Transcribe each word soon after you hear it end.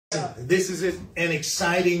This is an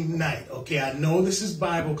exciting night. Okay, I know this is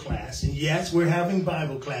Bible class, and yes, we're having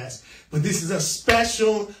Bible class, but this is a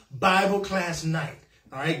special Bible class night.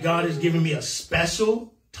 All right, God has given me a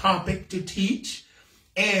special topic to teach,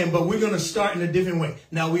 but we're going to start in a different way.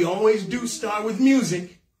 Now, we always do start with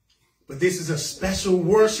music, but this is a special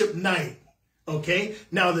worship night. Okay,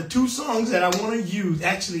 now the two songs that I want to use,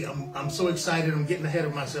 actually, I'm so excited, I'm getting ahead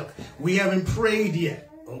of myself. We haven't prayed yet.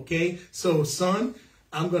 Okay, so son,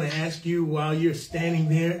 I'm going to ask you while you're standing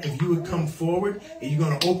there, if you would come forward and you're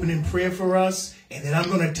going to open in prayer for us. And then I'm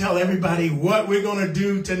going to tell everybody what we're going to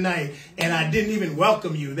do tonight. And I didn't even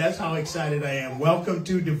welcome you. That's how excited I am. Welcome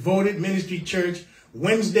to Devoted Ministry Church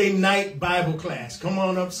Wednesday night Bible class. Come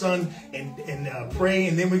on up, son, and pray.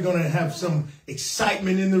 And then we're going to have some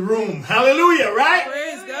excitement in the room. Hallelujah, right?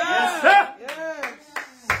 Praise God. Yes, sir. Yes.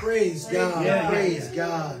 Praise God. Praise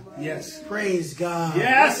God. Yes. Praise God.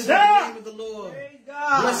 Yes, Blessed sir. be the name of the Lord.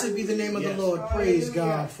 God. Blessed be the name of Yes. the Lord. Praise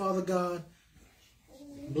God. Father God,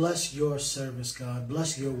 bless your service, God.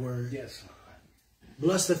 Bless your word. Yes.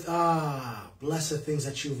 Bless the things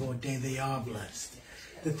that you've ordained. They are blessed.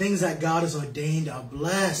 The things that God has ordained are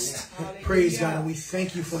blessed. Praise God. And we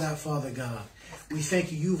thank you for that, Father God. We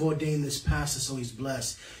thank you. You've ordained this pastor, so he's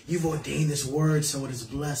blessed. You've ordained this word, so it is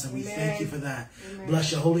blessed. And we thank you for that. Amen.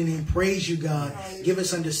 Bless your holy name. Praise you, God. Give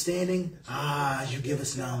us understanding as you give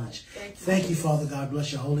us knowledge. Thank you, Father God.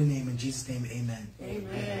 Bless your holy name. In Jesus' name, amen.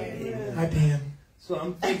 Amen. Hi, Pam. So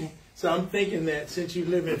I'm thinking that since you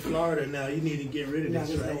live in Florida now, you need to get rid of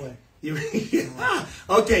this, right?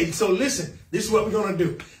 Okay, so listen, this is what we're going to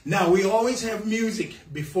do. Now, we always have music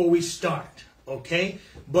before we start, okay?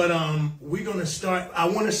 But we're going to start. I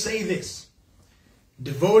want to say this.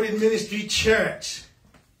 Devoted Ministry Church,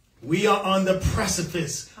 we are on the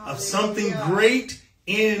precipice of something great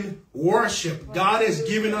in worship. God has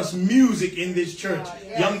given us music in this church.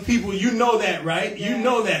 Young people, you know that, right? You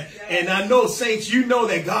know that. And I know, saints, you know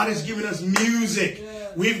that God has given us music.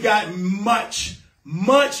 We've got much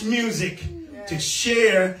music to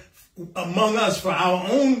share among us for our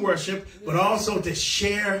own worship, but also to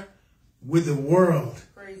share with the world,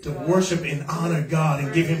 to worship and honor God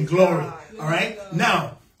and give him glory. All right.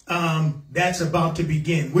 Now, that's about to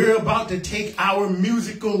begin. We're about to take our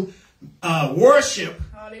musical worship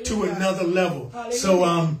to another level.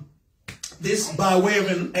 So this by way of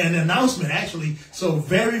an announcement, actually. So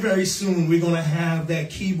very, very soon we're going to have that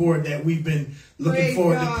keyboard that we've been looking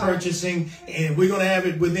forward to purchasing, and we're going to have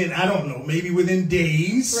it within, I don't know, maybe within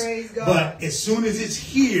days. But as soon as it's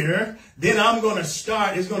here, then I'm going to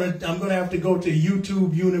start. I'm going to have to go to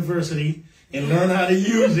YouTube University and learn how to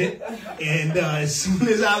use it. And as soon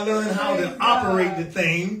as I learn how to operate the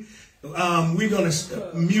thing,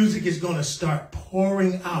 music is going to start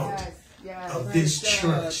pouring out of this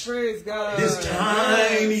church. Praise God. This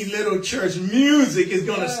tiny little church, music is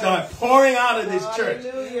going to start pouring out of this church.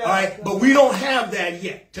 All right, but we don't have that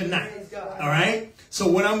yet tonight. All right. So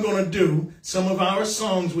what I'm going to do, some of our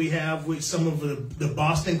songs we have with some of the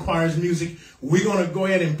Boston Choir's music, we're going to go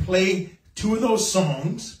ahead and play two of those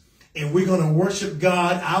songs. And we're going to worship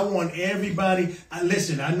God. I want everybody.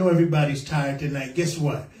 Listen, I know everybody's tired tonight. Guess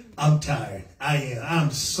what? I'm tired. I am.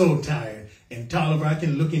 I'm so tired. And Tolliver, I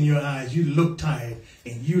can look in your eyes. You look tired.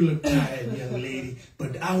 And you look tired, young lady.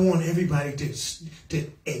 But I want everybody to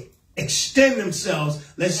extend themselves.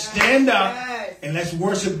 Let's stand up and let's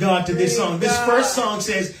worship God to this song. This first song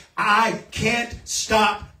says, I can't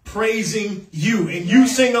stop praising you. And you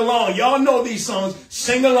sing along. Y'all know these songs.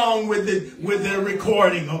 Sing along with the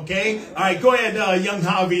recording, okay? All right, go ahead, young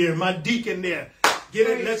Javier, my deacon there.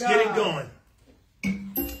 Let's get it going.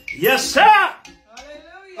 Yes, sir.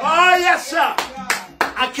 Oh, yes, sir.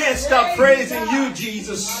 I can't stop praising you,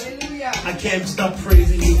 Jesus. I can't stop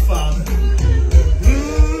praising you, Father.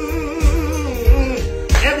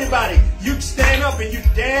 Everybody, you stand up and you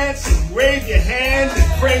dance and wave your hands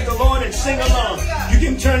and praise the Lord and sing along. You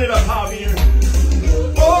can turn it up, Javier.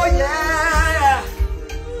 Oh, yeah.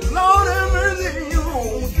 Lord have mercy.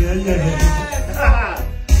 Yeah.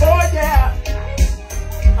 Oh, yeah.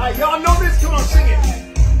 Y'all know this? Come on, sing it.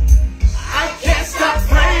 I can't stop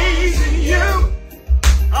praising you.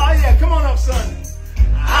 Oh, yeah. Come on up, son.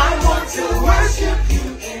 I want to worship you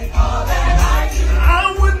in all that I do.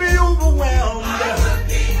 I would be overwhelmed.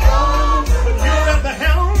 But you're at the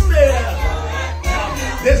helm there.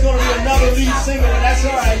 There's going to be another lead singer, and that's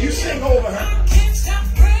all right. You sing over her.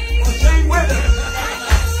 Sing with her.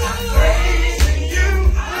 Praising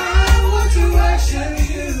you. I want to worship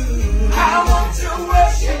you. I want to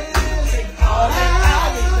worship you in all that I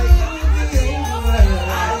do.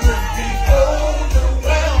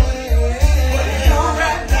 Overwhelmed. But you're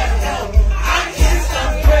at the helm. I can't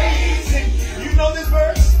stop praising.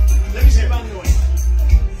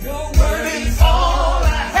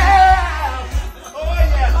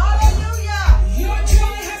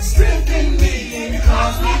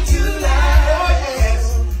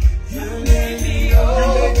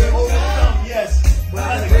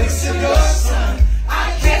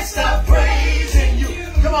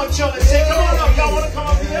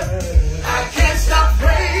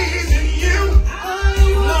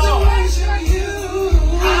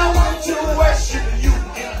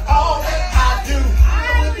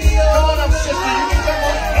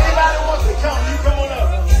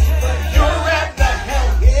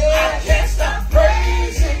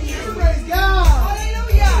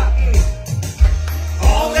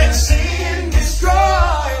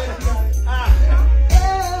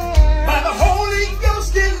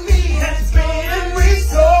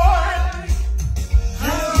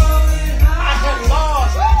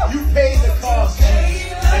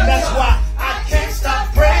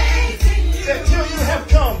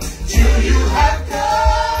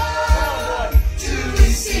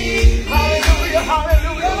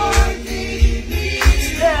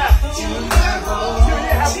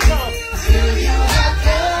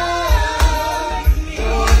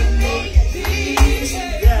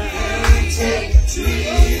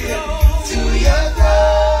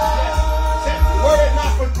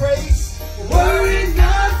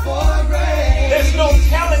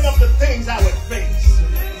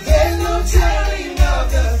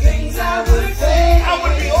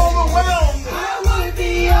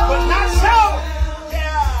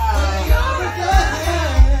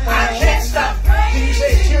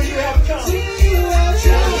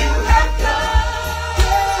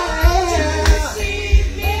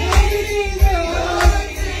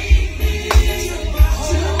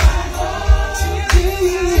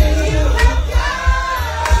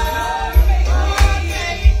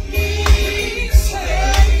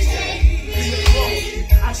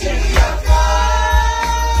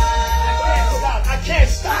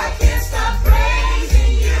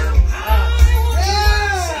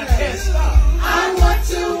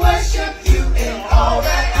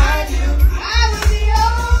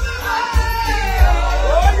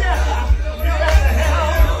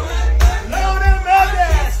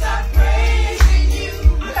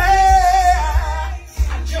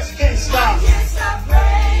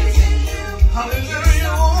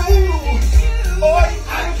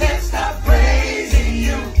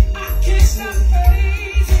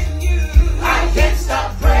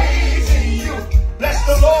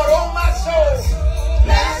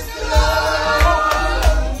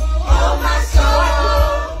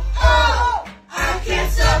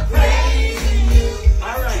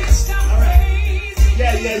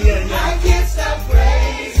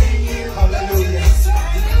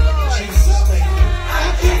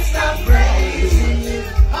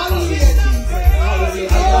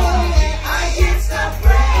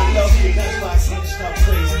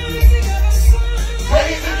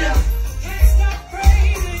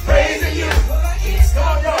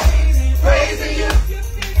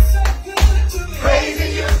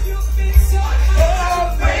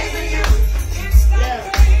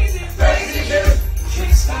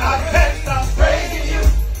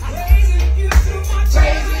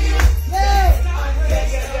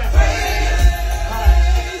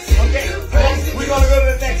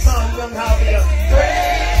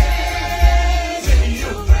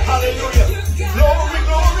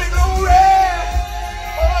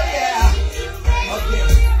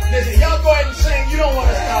 him sing. You don't want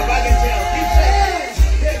to stop. I can tell. Keep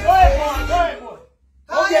singing. Yeah, go ahead, boy. Go ahead, boy.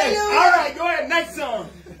 Okay. All right. Go ahead. Next song.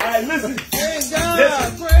 All right. Listen. Praise God.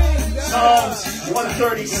 Listen. Praise God. Psalms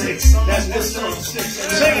 136. That's this song.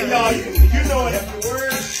 Sing it, y'all. You know it. The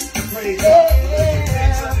words. Praise God.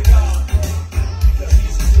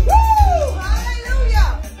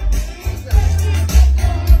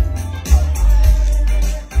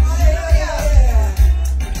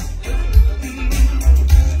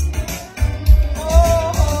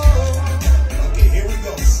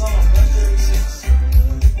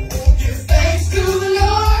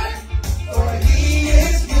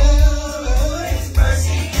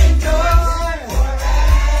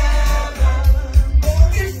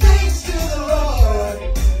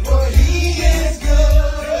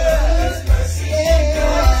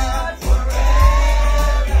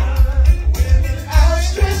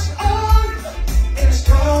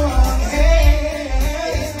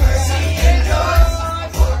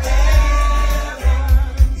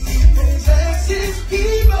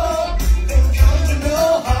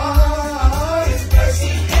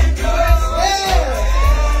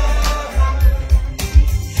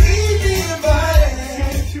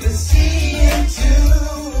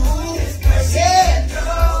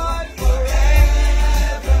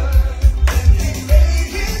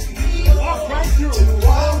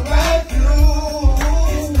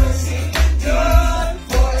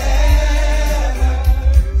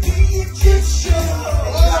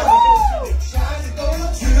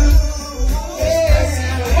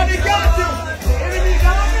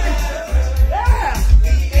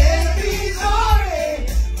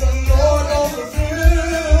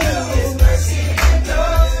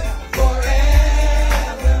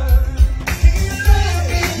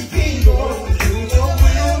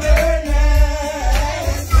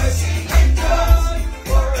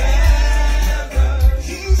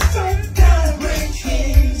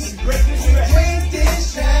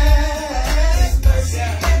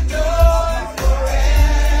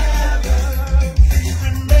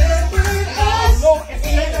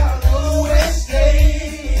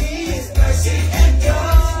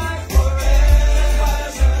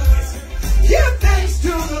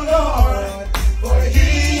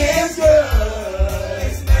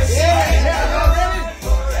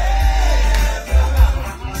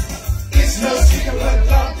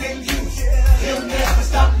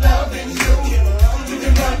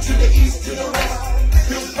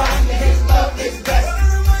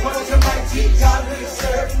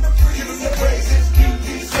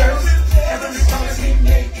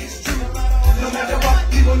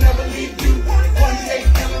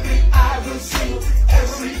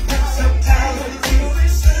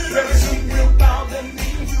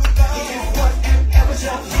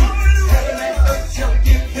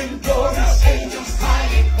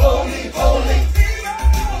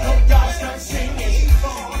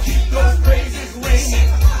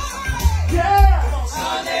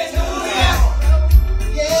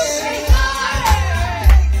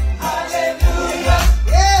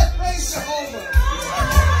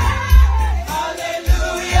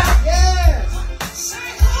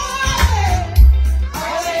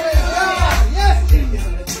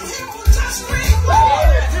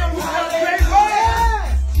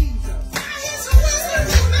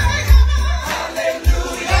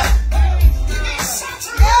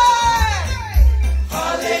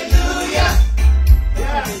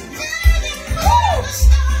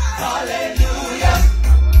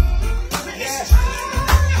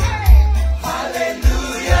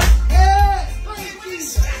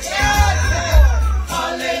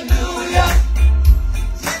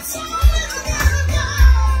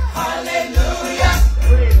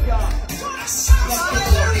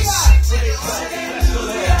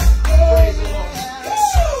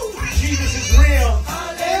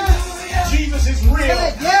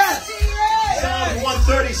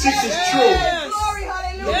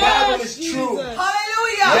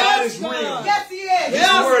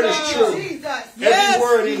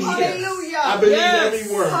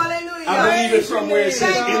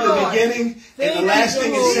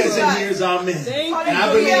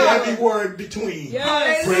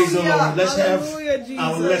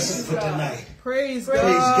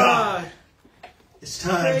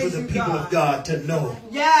 To know.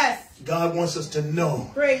 Yes. God wants us to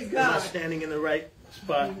know. Praise God. Am I standing in the right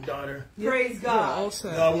spot, daughter? Praise God.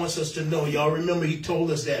 God wants us to know. Y'all remember he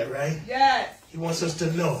told us that, right? Yes. He wants us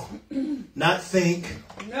to know. Not think.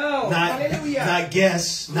 No. Not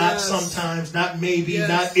guess. Not sometimes. Not maybe.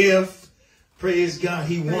 Not if. Praise God.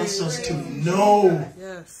 He wants us to know.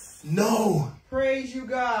 Yes. Know. Praise you,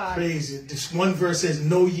 God. Praise it. This one verse says,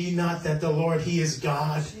 know ye not that the Lord, he is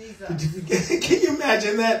God. Jesus. Can you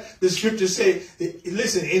imagine that? The scriptures say,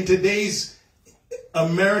 listen, in today's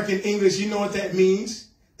American English, you know what that means?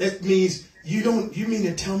 That means you mean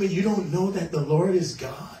to tell me you don't know that the Lord is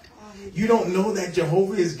God? You don't know that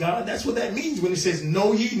Jehovah is God? That's what that means when it says,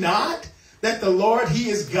 know ye not that the Lord, he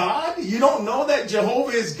is God? You don't know that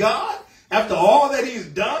Jehovah is God after all that he's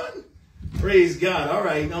done? Praise God. All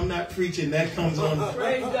right, I'm not preaching. That comes on.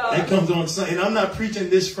 That comes on Sunday. And I'm not preaching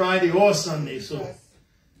this Friday or Sunday. So,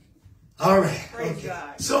 all right. Praise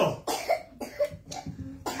God. So,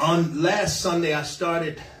 on last Sunday, I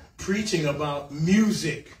started preaching about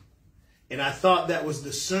music. And I thought that was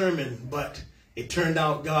the sermon, but it turned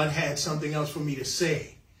out God had something else for me to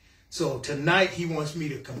say. So tonight he wants me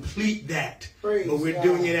to complete that. Praise but we're God.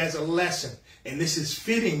 Doing it as a lesson. And this is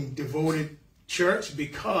fitting, devoted church,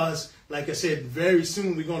 because, like I said, very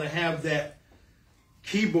soon we're going to have that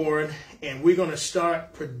keyboard and we're going to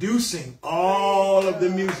start producing all of the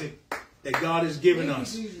music that God has given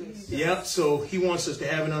us. Yep. So he wants us to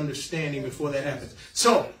have an understanding before that happens.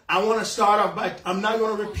 So I want to start off by, I'm not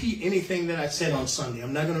going to repeat anything that I said on Sunday.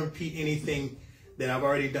 I'm not going to repeat anything that I've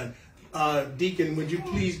already done. Deacon, would you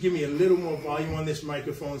please give me a little more volume on this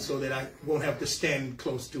microphone so that I won't have to stand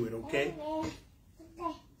close to it, okay?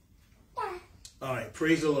 All right,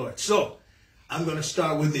 praise the Lord. So I'm going to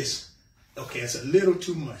start with this. Okay, it's a little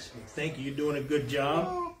too much. Thank you. You're doing a good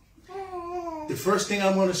job. The first thing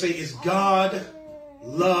I want to say is God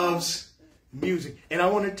loves music. And I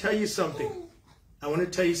want to tell you something.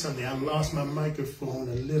 I lost my microphone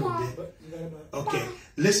a little bit. Okay,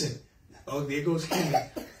 listen. Oh, there goes Henry.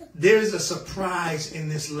 There's a surprise in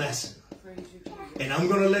this lesson. And I'm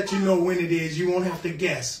going to let you know when it is. You won't have to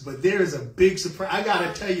guess. But there is a big surprise. I got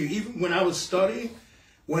to tell you, even when I was studying,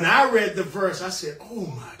 when I read the verse, I said, oh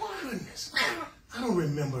my goodness. I don't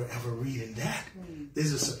remember ever reading that.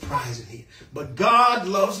 There's a surprise in here. But God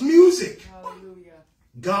loves music. Hallelujah.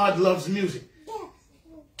 God loves music.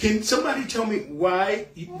 Can somebody tell me why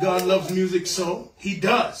God loves music so? He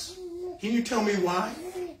does. Can you tell me why?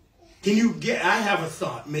 Can you get, I have a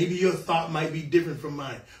thought. Maybe your thought might be different from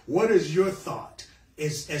mine. What is your thought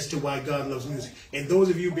as to why God loves music? And those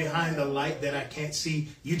of you behind the light that I can't see,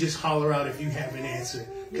 you just holler out if you have an answer,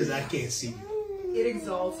 because I can't see you. It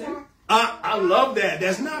exalts him. I love that.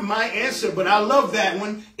 That's not my answer, but I love that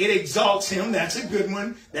one. It exalts him. That's a good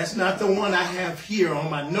one. That's not the one I have here on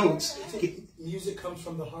my notes. Music comes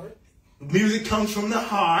from the heart? Music comes from the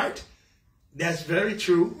heart. That's very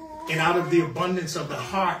true. And out of the abundance of the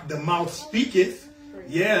heart, the mouth speaketh.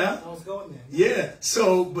 Yeah. I was going there. Yeah.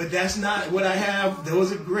 So, but that's not what I have.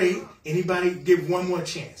 Those are great. Anybody give one more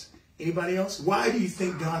chance? Anybody else? Why do you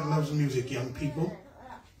think God loves music, young people?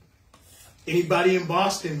 Anybody in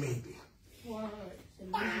Boston, maybe?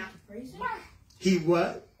 He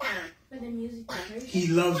what? For the music to praise him. He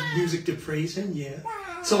loves music to praise him, yeah.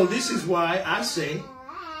 So this is why I say,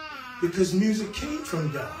 because music came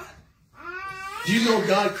from God. Do you know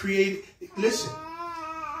God created, listen,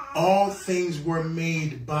 all things were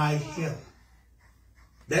made by him.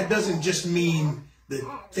 That doesn't just mean the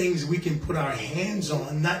things we can put our hands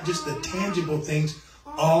on, not just the tangible things.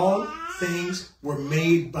 All things were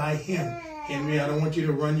made by him. Henry, I don't want you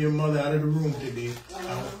to run your mother out of the room today.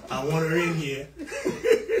 I want her in here.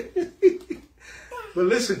 But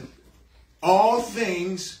listen, all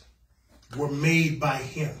things were made by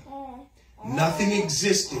him. Nothing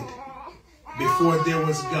existed before there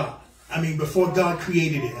was God. I mean, before God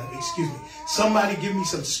created it. Excuse me. Somebody give me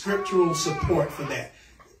some scriptural support for that.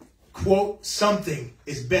 Quote something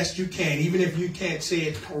as best you can, even if you can't say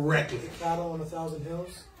it correctly. Cattle on 1,000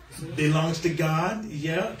 hills belongs to God.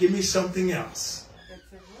 Yeah. Give me something else.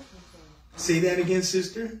 Say that again,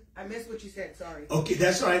 sister. I missed what you said. Sorry. Okay,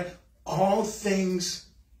 that's all right. All things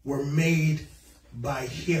were made by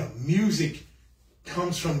him. Music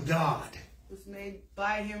comes from God. It was made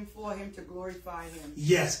by him, for him, to glorify him.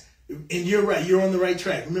 Yes. And you're right. You're on the right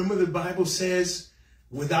track. Remember the Bible says,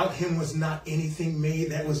 without him was not anything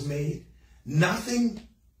made that was made. Nothing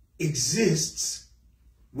exists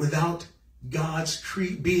without God's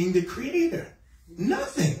being the creator.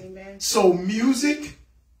 Nothing. Amen. So music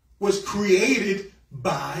was created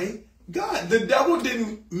by God. The devil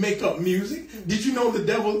didn't make up music. Did you know the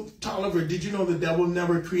devil, Tolliver, did you know the devil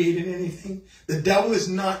never created anything? The devil is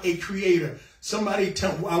not a creator. Somebody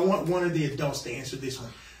tell, I want one of the adults to answer this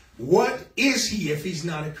one. What is he if he's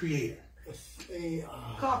not a creator?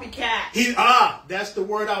 Copycat. That's the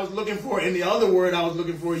word I was looking for. And the other word I was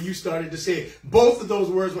looking for, you started to say it. Both of those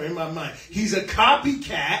words were in my mind. He's a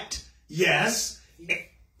copycat. Yes.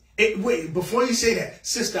 Wait, before you say that,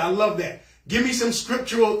 sister, I love that. Give me some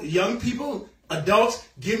scriptural, young people, adults,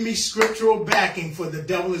 give me scriptural backing for the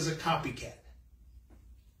devil is a copycat.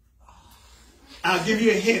 I'll give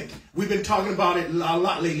you a hint. We've been talking about it a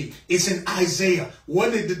lot lately. It's in Isaiah.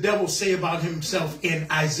 What did the devil say about himself in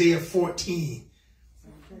Isaiah 14?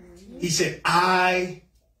 He said, I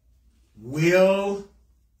will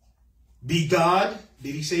be God.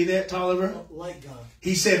 Did he say that, Tolliver? Like God.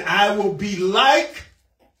 He said, I will be like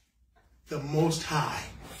the Most High.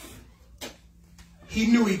 He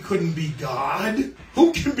knew he couldn't be God.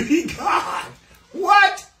 Who can be God?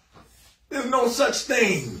 What? There's no such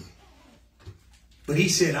thing. But he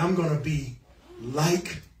said, I'm going to be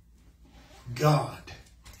like God.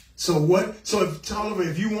 So what? So if, Tolliver,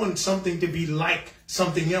 if you want something to be like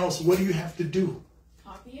something else, what do you have to do?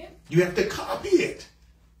 Copy it? You have to copy it.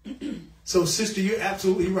 So, sister, you're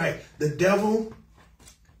absolutely right. The devil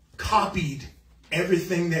copied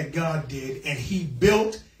everything that God did, and he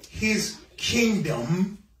built his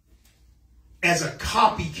kingdom as a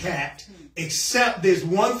copycat, except there's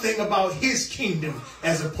one thing about his kingdom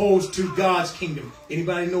as opposed to God's kingdom.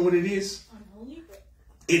 Anybody know what it is? Unholy?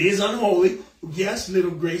 It is unholy. Yes,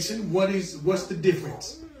 little Grayson. What's the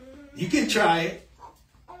difference? You can try it.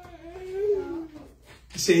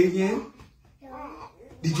 Say it again.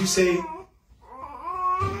 Did you say?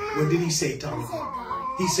 What did he say, Tommy?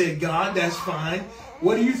 He said God. That's fine.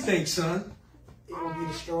 What do you think, son? It will be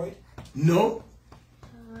destroyed? No.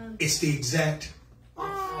 It's the exact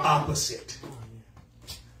opposite.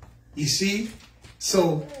 You see?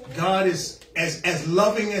 So God is as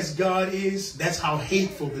loving as God is, that's how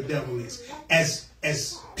hateful the devil is. As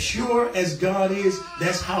pure as God is,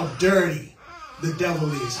 that's how dirty the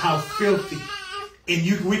devil is, how filthy. And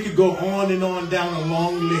we could go on and on down a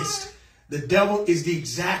long list. The devil is the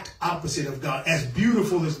exact opposite of God. As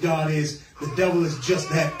beautiful as God is, the devil is just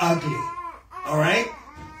that ugly. All right?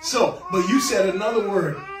 So, but you said another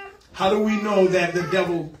word. How do we know that the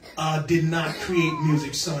devil did not create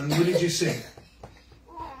music, son? What did you say?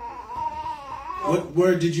 What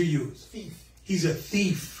word did you use? Thief. He's a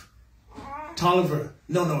thief. Tolliver.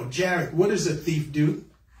 No, Jared. What does a thief do?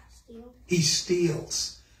 Steal. He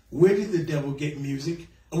steals. Where did the devil get music?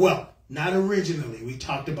 Well, not originally. We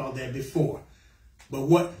talked about that before. But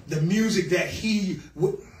what the music that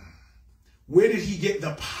where did he get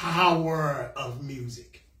the power of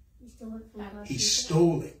music? He stole it from God. He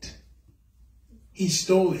stole it. He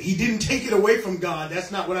stole it. He didn't take it away from God.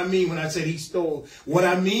 That's not what I mean when I said he stole. What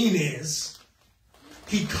I mean is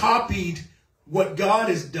he copied what God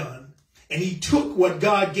has done, and he took what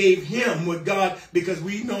God gave him, because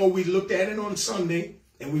we know, we looked at it on Sunday,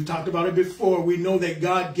 and we've talked about it before. We know that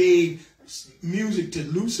God gave music to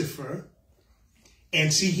Lucifer.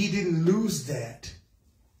 And see, he didn't lose that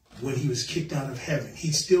when he was kicked out of heaven.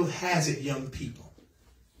 He still has it, young people.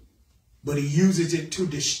 But he uses it to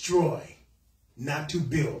destroy, not to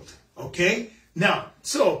build. Okay? Now,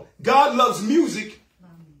 so God loves music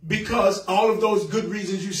because all of those good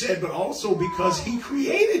reasons you said, but also because he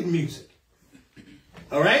created music.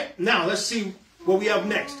 All right? Now, let's see what we have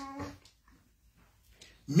next.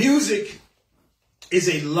 Music is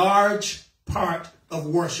a large part of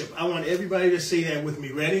worship. I want everybody to say that with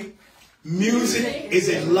me. Ready? Music is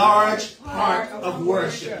a large part of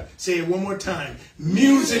worship. Say it one more time.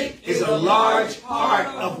 Music is a large part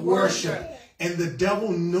of worship. And the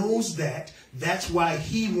devil knows that. That's why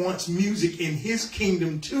he wants music in his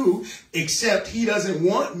kingdom too, except he doesn't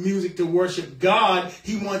want music to worship God.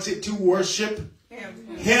 He wants it to worship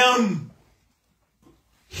him.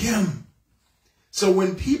 So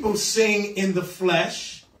when people sing in the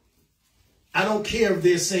flesh, I don't care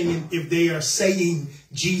if they are saying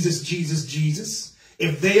Jesus, Jesus, Jesus.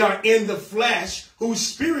 If they are in the flesh, whose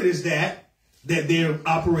spirit is that they're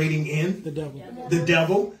operating in? The devil. The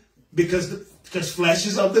devil. Because flesh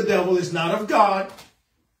is of the devil, is not of God.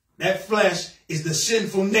 That flesh is the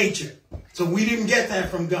sinful nature. So we didn't get that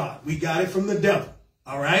from God. We got it from the devil.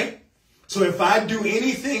 All right? So if I do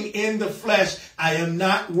anything in the flesh, I am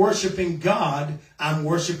not worshiping God. I'm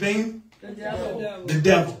worshiping the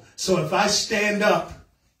devil. So if I stand up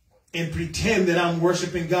and pretend that I'm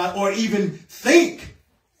worshiping God, or even think,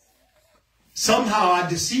 somehow I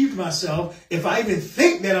deceived myself, if I even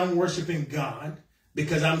think that I'm worshiping God,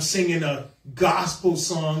 because I'm singing a gospel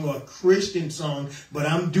song or a Christian song, but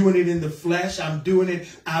I'm doing it in the flesh, I'm doing it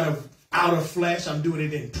out of flesh, I'm doing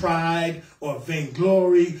it in pride or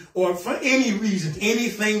vainglory or for any reason,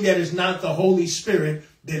 anything that is not the Holy Spirit,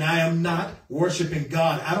 then I am not worshiping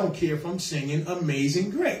God. I don't care if I'm singing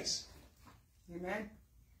Amazing Grace. Amen.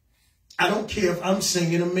 I don't care if I'm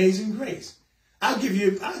singing Amazing Grace. I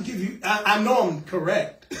know I'm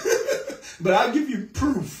correct, but I'll give you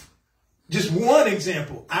proof Just one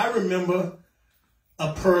example. I remember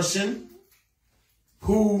a person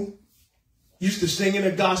who used to sing in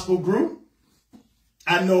a gospel group.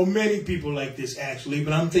 I know many people like this actually,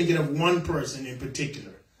 but I'm thinking of one person in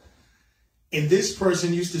particular. And this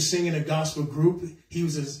person used to sing in a gospel group. He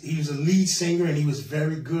was a lead singer, and he was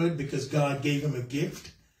very good because God gave him a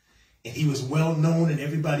gift. And he was well known, and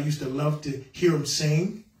everybody used to love to hear him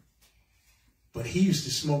sing. But he used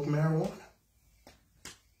to smoke marijuana.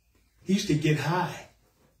 He used to get high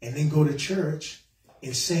and then go to church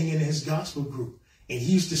and sing in his gospel group. And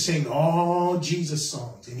he used to sing all Jesus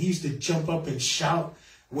songs. And he used to jump up and shout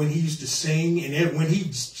when he used to sing. And when he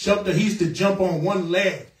jumped, he used to jump on one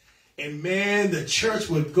leg. And man, the church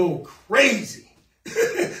would go crazy.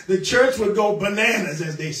 The church would go bananas,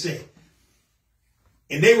 as they say.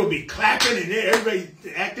 And they would be clapping and everybody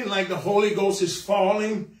acting like the Holy Ghost is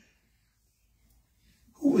falling.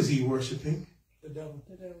 Who was he worshiping? The devil.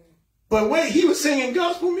 But wait, he was singing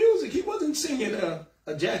gospel music. He wasn't singing a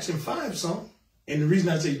Jackson 5 song. And the reason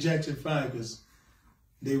I say Jackson 5 is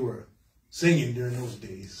they were singing during those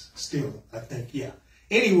days. Still, I think, yeah.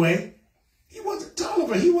 Anyway, he wasn't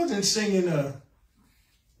Tolliver. He wasn't singing a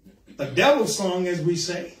devil song, as we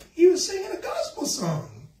say. He was singing a gospel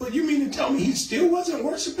song. But you mean to tell me he still wasn't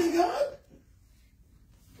worshiping God?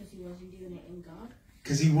 Because he wasn't doing it in God?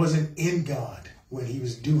 Because he wasn't in God when he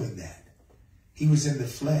was doing that. He was in the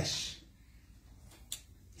flesh.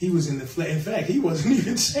 He was in the flesh. In fact, he wasn't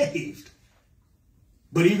even saved.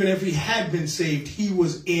 But even if he had been saved, he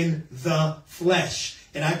was in the flesh.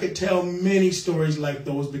 And I could tell many stories like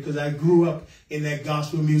those because I grew up in that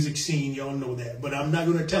gospel music scene. Y'all know that. But I'm not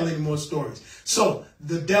going to tell any more stories. So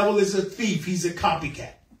the devil is a thief. He's a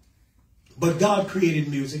copycat. But God created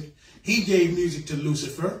music. He gave music to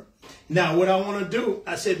Lucifer. Now, what I want to do,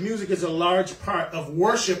 I said music is a large part of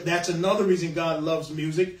worship. That's another reason God loves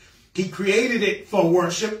music. He created it for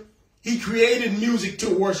worship. He created music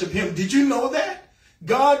to worship him. Did you know that?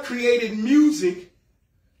 God created music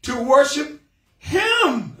to worship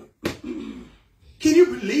him. Can you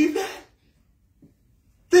believe that?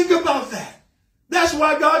 Think about that. That's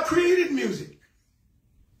why God created music.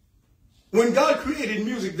 When God created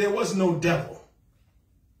music, there was no devil.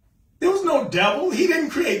 There was no devil. He didn't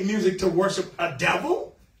create music to worship a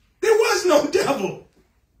devil. There was no devil.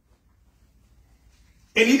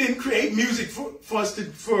 And he didn't create music for us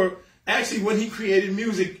to, actually when he created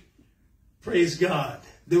music, praise God,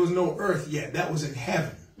 there was no earth yet. That was in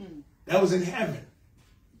heaven. That was in heaven.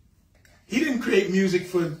 He didn't create music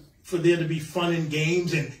for there to be fun and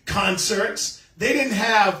games and concerts. They didn't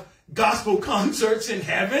have gospel concerts in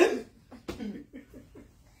heaven.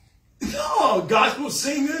 No, gospel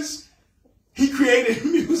singers. He created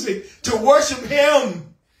music to worship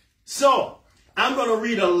him. So, I'm going to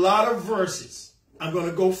read a lot of verses. I'm going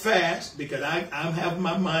to go fast because I have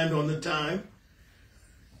my mind on the time.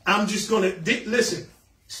 I'm just going to, listen,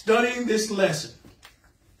 studying this lesson.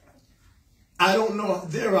 I don't know,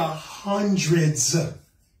 there are hundreds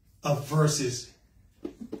of verses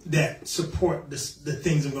that support the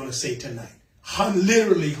things I'm going to say tonight.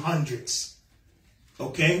 Literally hundreds.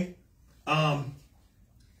 Okay?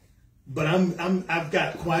 But I've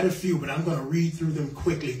got quite a few, but I'm going to read through them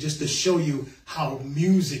quickly just to show you how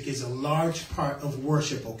music is a large part of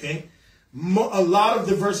worship, okay? A lot of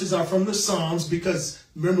the verses are from the Psalms because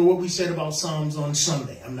remember what we said about Psalms on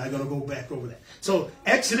Sunday. I'm not going to go back over that. So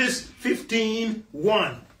Exodus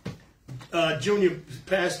 15:1. Junior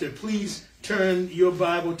Pastor, please turn your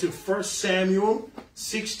Bible to 1 Samuel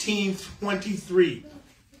 16:23.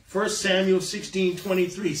 1 Samuel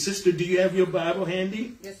 16:23. Sister, do you have your Bible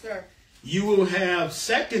handy? Yes, sir. You will have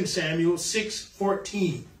 2 Samuel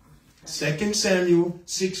 6:14. 2 Samuel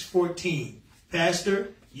 6:14.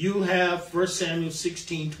 Pastor, you'll have 1 Samuel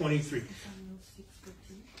 16:23.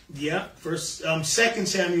 Yeah, 2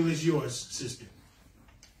 Samuel is yours, sister.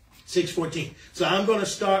 6:14. So I'm going to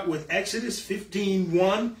start with Exodus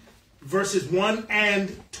 15:1, verses 1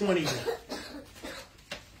 and 21.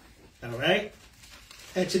 All right?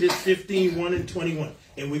 Exodus 15:1 and 21.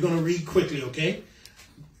 And we're going to read quickly, okay?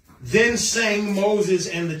 Then sang Moses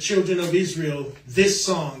and the children of Israel this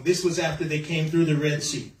song. This was after they came through the Red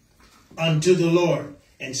Sea. Unto the Lord.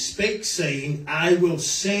 And spake, saying, I will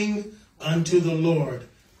sing unto the Lord,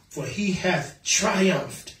 for he hath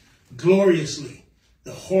triumphed gloriously.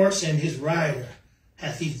 The horse and his rider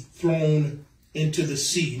hath he thrown into the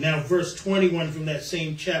sea. Now, verse 21 from that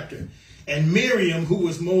same chapter. And Miriam, who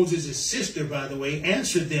was Moses' sister, by the way,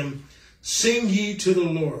 answered them, Sing ye to the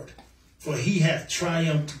Lord, for he hath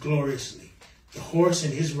triumphed gloriously. The horse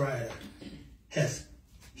and his rider hath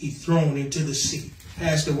he thrown into the sea.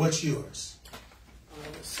 Pastor, what's yours?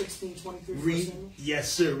 16:23. Read,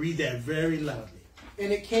 yes, sir. Read that very loudly.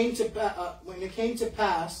 And it came to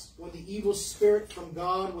pass, when the evil spirit from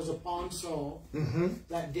God was upon Saul,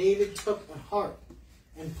 that David took a harp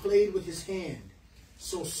and played with his hand.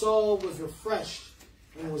 So Saul was refreshed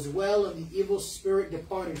and was well, and the evil spirit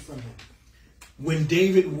departed from him. When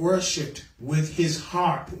David worshipped with his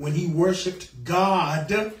harp, when he worshipped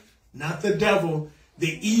God, not the devil,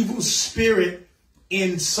 the evil spirit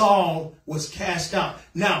in Saul was cast out.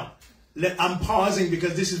 Now, I'm pausing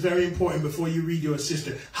because this is very important before you read your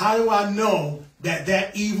sister. How do I know that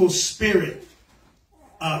that evil spirit,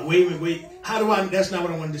 wait. That's not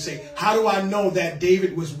what I wanted to say. How do I know that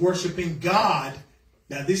David was worshiping God?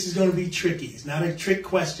 Now, this is going to be tricky. It's not a trick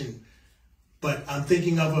question, but I'm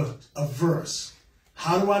thinking of a verse.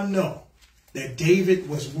 How do I know that David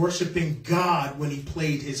was worshiping God when he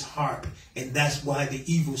played his harp? And that's why the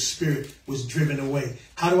evil spirit was driven away.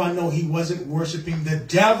 How do I know he wasn't worshiping the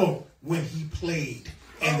devil when he played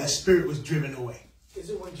and the spirit was driven away? Is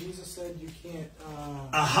it when Jesus said you can't...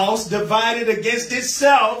 A house divided against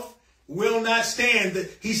itself will not stand.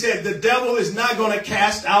 He said the devil is not going to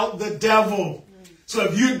cast out the devil. So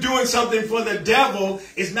if you're doing something for the devil,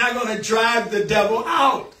 it's not going to drive the devil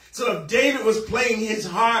out. So if David was playing his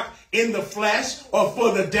harp in the flesh or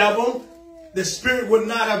for the devil, the spirit would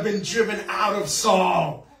not have been driven out of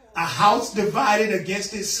Saul. A house divided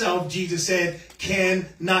against itself, Jesus said,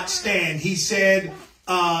 cannot stand. He said,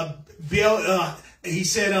 the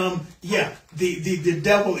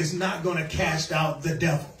devil is not going to cast out the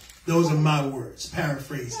devil. Those are my words,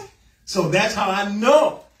 paraphrasing. So that's how I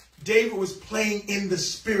know David was playing in the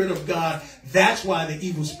Spirit of God. That's why the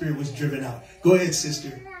evil spirit was driven out. Go ahead,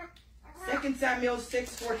 sister. 2 Samuel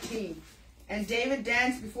 6:14. And David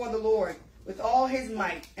danced before the Lord with all his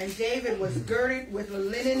might, and David was girded with a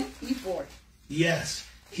linen ephod. Yes,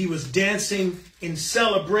 he was dancing in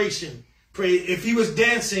celebration. Pray. If he was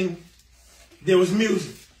dancing, there was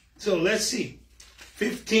music. So let's see.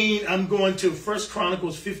 15, I'm going to 1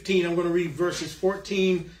 Chronicles 15. I'm going to read verses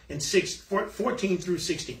 14 through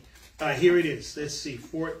 16. Here it is. Let's see.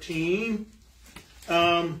 14.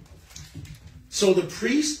 So the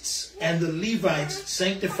priests and the Levites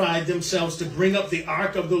sanctified themselves to bring up the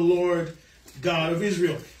ark of the Lord God of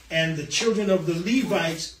Israel. And the children of the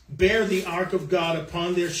Levites bear the ark of God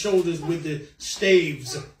upon their shoulders with the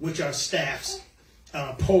staves, which are staffs,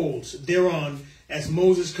 poles thereon, as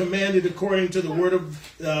Moses commanded according to the word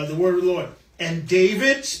of the Lord. And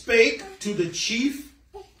David spake to the chief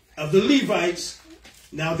of the Levites.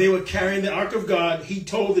 Now they were carrying the ark of God. He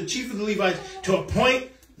told the chief of the Levites to appoint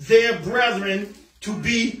their brethren to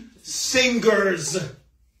be singers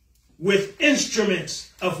with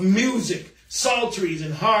instruments of music, psalteries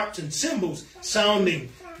and harps and cymbals, sounding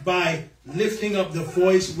by lifting up the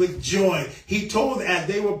voice with joy. He told as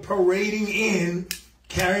they were parading in,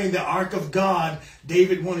 carrying the ark of God,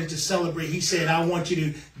 David wanted to celebrate. He said, I want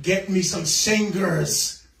you to get me some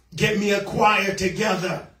singers. Get me a choir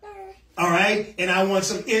together. All right? And I want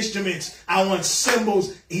some instruments. I want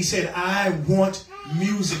cymbals. He said, I want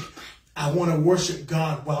music. I want to worship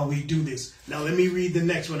God while we do this. Now, let me read the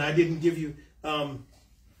next one. I didn't give you the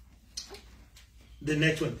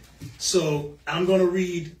next one. So I'm going to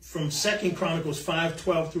read from 2 Chronicles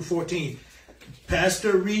 5:12 through 14.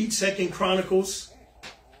 Pastor, read 2 Chronicles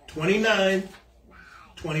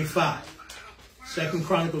 29:25. 2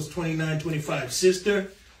 Chronicles 29:25.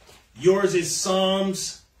 Sister, yours is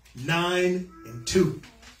Psalms 9:2.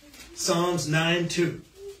 Psalms 9:2.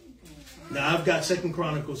 Now I've got 2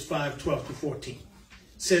 Chronicles 5:12 to 14. It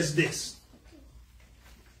says this.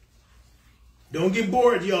 Don't get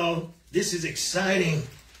bored, y'all. This is exciting.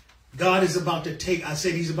 God is about to take, I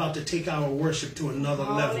said he's about to take our worship to another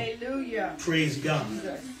level. Hallelujah. Praise God.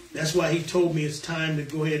 That's why he told me it's time to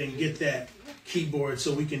go ahead and get that keyboard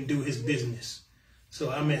so we can do his business.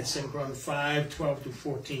 So I'm at 2 Chronicles 5:12 to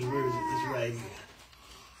 14. Where is it? It's right here.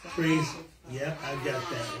 Praise. Yeah, I got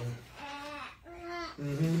that one.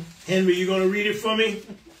 Henry, you going to read it for me?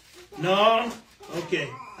 No? Okay.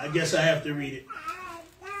 I guess I have to read it.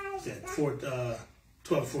 It's at 12,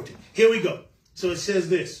 14. Here we go. So it says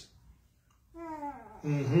this.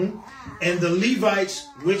 And the Levites,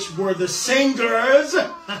 which were the singers,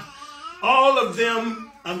 all of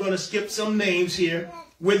them, I'm going to skip some names here,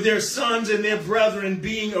 with their sons and their brethren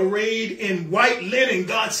being arrayed in white linen.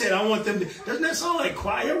 God said, I want them to, doesn't that sound like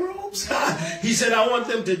choir robes? He said, I want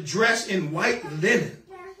them to dress in white linen,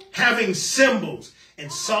 having cymbals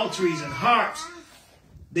and psalteries and harps.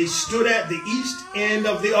 They stood at the east end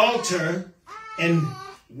of the altar, and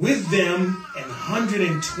with them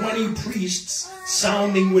 120 priests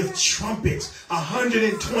sounding with trumpets.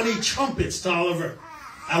 120 trumpets, Oliver.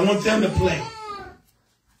 I want them to play.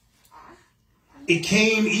 It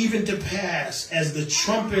came even to pass, as the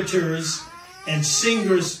trumpeters and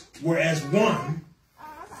singers were as one,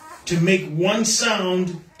 to make one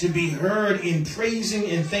sound to be heard in praising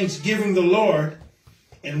and thanksgiving the Lord.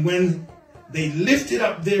 And when they lifted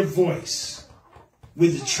up their voice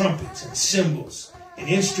with the trumpets and cymbals and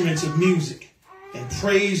instruments of music and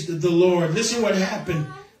praised the Lord. Listen what happened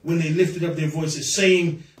when they lifted up their voices,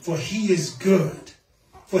 saying, for he is good,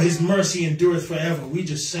 for his mercy endureth forever. We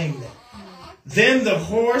just sang that. Then the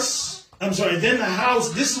house,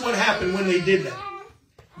 this is what happened when they did that.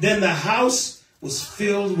 Then the house was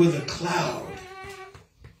filled with a cloud,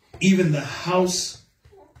 even the house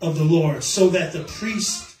of the Lord, so that the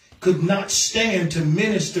priest could not stand to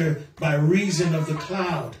minister by reason of the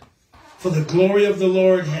cloud. For the glory of the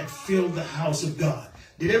Lord had filled the house of God.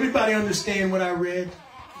 Did everybody understand what I read?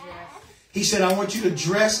 Yes. He said, I want you to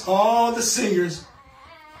dress all the singers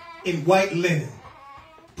in white linen.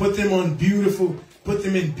 Put them in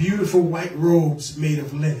beautiful white robes made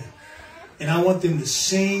of linen. And I want them to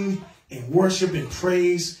sing and worship and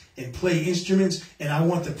praise and play instruments. And I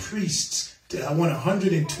want the priests I want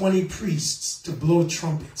 120 priests to blow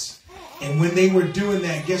trumpets. And when they were doing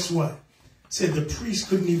that, guess what? Said the priest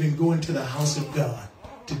couldn't even go into the house of God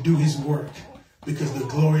to do his work because the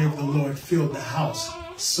glory of the Lord filled the house.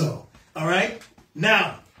 So, all right.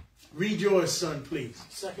 Now, read yours, son, please.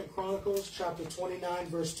 2 Chronicles chapter 29,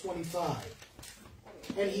 verse 25.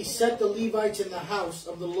 And he set the Levites in the house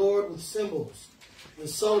of the Lord with cymbals and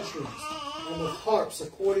psalteries and with harps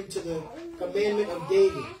according to the commandment of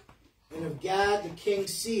David and of Gad the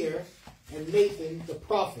king's seer and Nathan the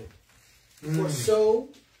prophet. For so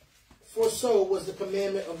was the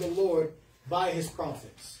commandment of the Lord by his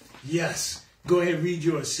prophets. Yes. Go ahead, read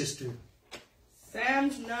yours, sister.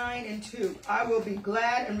 Psalms 9 and 2. I will be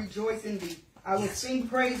glad and rejoice in thee. I will sing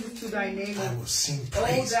praises to thy name, I will sing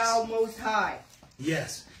praises. O thou most high.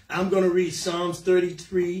 Yes. I'm going to read Psalms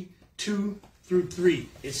 33, 2 through 3.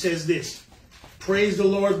 It says this. Praise the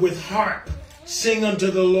Lord with harp. Sing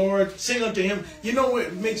unto the Lord. Sing unto him. You know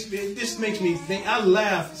what this makes me think? I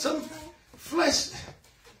laugh. Some flesh.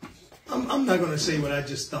 I'm not going to say what I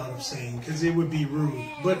just thought of saying because it would be rude.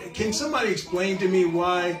 But can somebody explain to me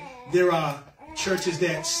why there are churches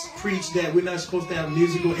that preach that we're not supposed to have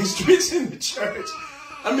musical instruments in the church?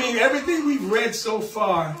 I mean, everything we've read so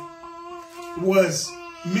far was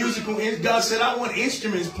musical. God said, I want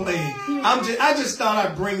instruments playing. I just thought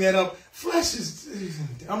I'd bring that up. Flesh is,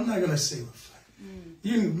 I'm not going to say what flesh.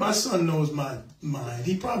 My son knows my mind.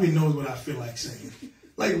 He probably knows what I feel like saying.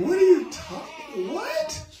 Like, what are you talking?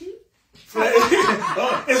 What?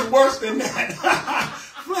 Oh, it's worse than that.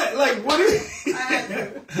 Like, what are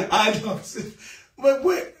you? I don't. But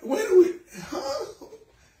where do we? Huh?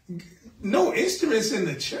 No instruments in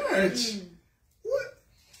the church. What?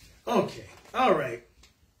 Okay. All right.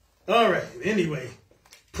 Anyway,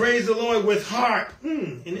 praise the Lord with harp,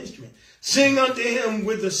 an instrument. Sing unto him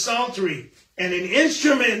with the psaltery and an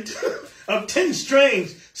instrument of 10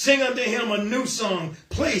 strings. Sing unto him a new song.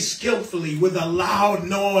 Play skillfully with a loud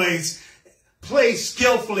noise. Play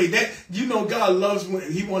skillfully. That, you know, God loves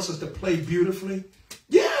when he wants us to play beautifully.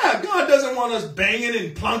 Yeah, God doesn't want us banging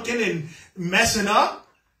and plunking and messing up.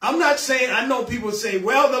 I'm not saying, I know people say,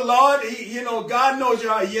 well, the Lord, God knows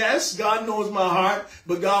your heart. Yes, God knows my heart,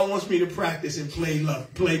 but God wants me to practice and play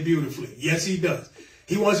beautifully. Yes, he does.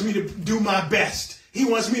 He wants me to do my best. He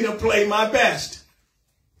wants me to play my best.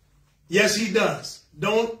 Yes, he does.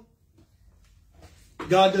 God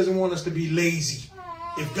doesn't want us to be lazy.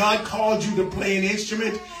 If God called you to play an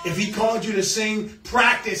instrument, if he called you to sing,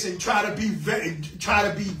 practice and try to be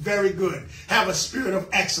very good. Have a spirit of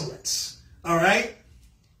excellence. All right?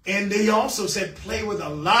 And they also said play with a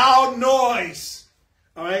loud noise.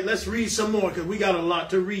 All right, let's read some more because we got a lot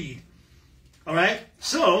to read. All right,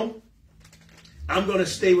 so I'm going to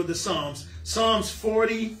stay with the Psalms. Psalms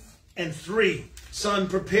 40 and 3. Son,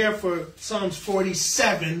 prepare for Psalms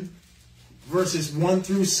 47, verses 1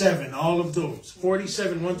 through 7. All of those.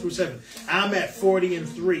 47, 1 through 7. I'm at 40 and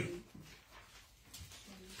 3.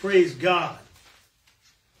 Praise God.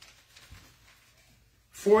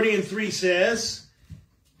 40 and 3 says,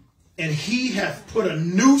 and he hath put a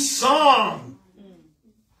new song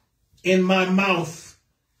in my mouth.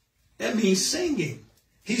 That means singing.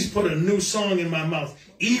 He's put a new song in my mouth.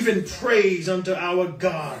 Even praise unto our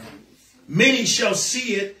God. Many shall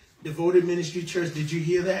see it. Devoted Ministry Church, did you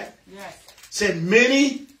hear that? Yes. Said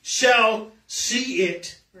many shall see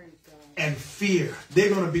it and fear. They're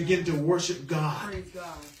going to begin to worship God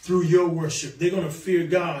through your worship. They're going to fear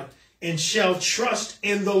God. And shall trust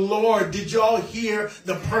in the Lord. Did y'all hear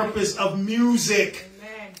the purpose of music?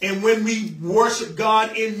 Amen. And when we worship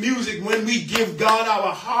God in music, when we give God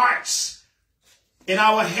our hearts and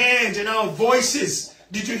our hands and our voices,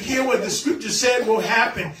 did you hear what the scripture said will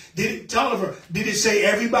happen? Tulliver, did it say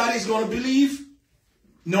everybody's going to believe?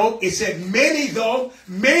 No, it said many though.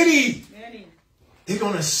 Many. They're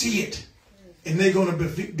going to see it. And they're going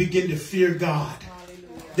to begin to fear God.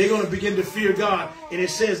 They're going to begin to fear God. And it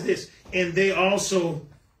says this. And they also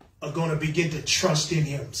are going to begin to trust in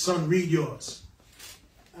him. Son, read yours.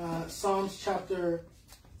 Psalms chapter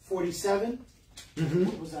 47.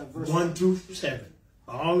 What was that verse? 1 through 7.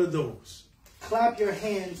 All of those. Clap your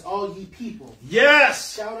hands, all ye people.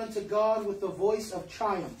 Yes. Shout unto God with the voice of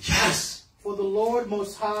triumph. Yes. For the Lord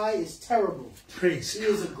Most High is terrible. Praise He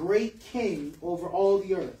is a great king over all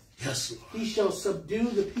the earth. Yes, Lord. He shall subdue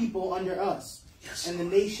the people under us, Yes, and the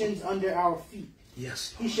nations under our feet.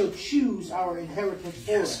 Yes. He shall choose our inheritance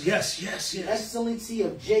for us. Yes, yes, The yes. excellency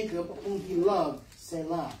of Jacob, whom he loved,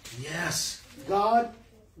 Selah. Yes.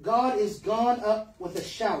 God is gone up with a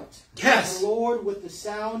shout. Yes. The Lord with the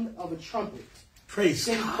sound of a trumpet. Praise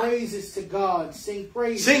Sing God. praises to God. Sing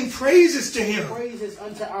praises. Sing praises to him. Praises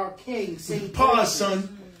unto our King. Sing Pause, praises.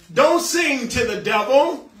 son. Don't sing to the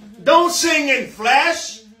devil. Don't sing in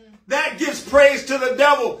flesh. That gives praise to the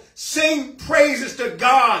devil. Sing praises to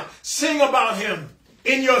God. Sing about him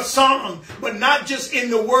in your song, but not just in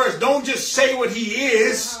the words. Don't just say what he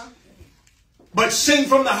is, but sing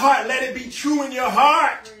from the heart. Let it be true in your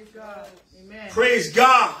heart. Praise God. Amen. Praise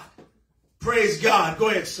God. Praise God. Go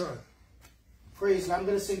ahead, son. Praise God. I'm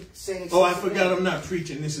going to sing. Oh, I forgot I'm not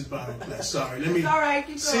preaching. This is Bible class. Sorry. Let me It's all right.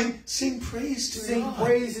 Keep going. sing praise to Sing God.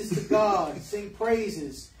 praises to God. Sing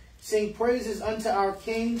praises. Sing praises unto our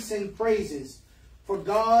King. Sing praises. For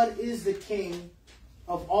God is the King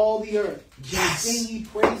of all the earth. Yes. Sing ye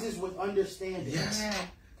praises with understanding. Yes.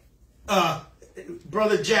 Amen.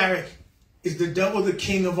 Brother Jarek, is the devil the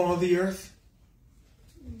king of all the earth?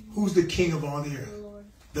 Who's the king of all the earth?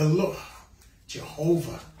 The Lord.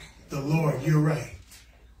 Jehovah. The Lord. You're right.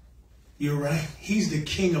 You're right. He's the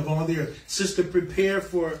king of all the earth. Sister, prepare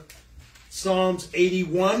for Psalms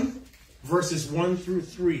 81, verses 1 through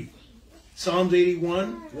 3. Psalms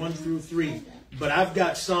 81, 1 through 3. But I've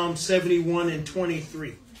got Psalm 71 and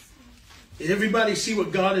 23. Did everybody see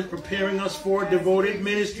what God is preparing us for, Devoted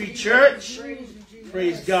Ministry Church?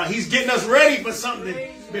 Praise God. He's getting us ready for something.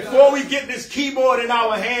 Before we get this keyboard in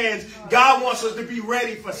our hands, God wants us to be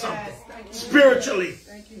ready for something. Spiritually.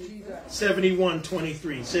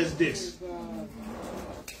 71:23 says this.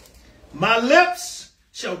 My lips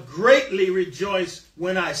shall greatly rejoice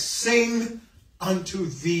when I sing unto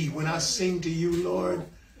thee. When I sing to you, Lord,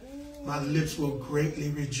 my lips will greatly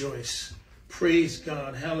rejoice. Praise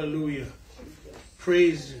God. Hallelujah.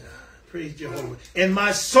 Praise Jehovah. And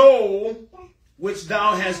my soul, which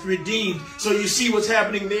thou hast redeemed. So you see what's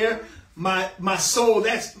happening there? My soul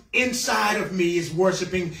that's inside of me is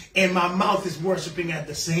worshiping, and my mouth is worshiping at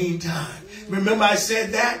the same time. Remember I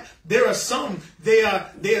said that? There are some, they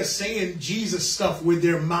are saying Jesus stuff with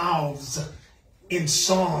their mouths in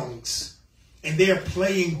songs. And they're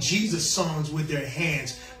playing Jesus songs with their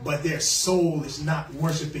hands, but their soul is not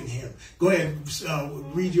worshiping him. Go ahead,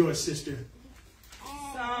 read yours, sister.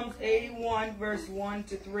 Psalms 81, verse 1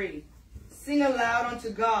 to 3. Sing aloud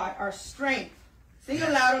unto God, our strength. Sing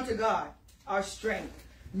aloud unto God, our strength.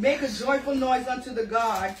 Make a joyful noise unto the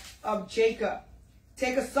God of Jacob.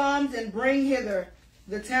 Take a psalm and bring hither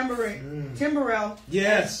the timbrel.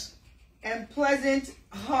 Yes. And pleasant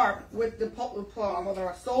harp with the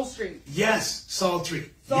psaltery. Yes,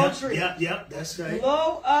 psaltery. Psaltery. Yep, that's right.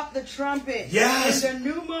 Blow up the trumpet. Yes. In the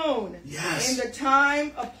new moon. Yes. In the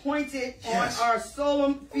time appointed Yes. on our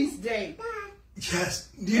solemn feast day. Yes.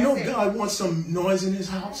 Do you know God wants some noise in his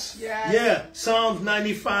house? Yes. Yeah. Psalms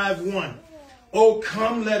 95:1. Oh,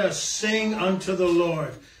 come, let us sing unto the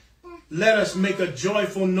Lord. Let us make a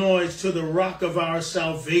joyful noise to the rock of our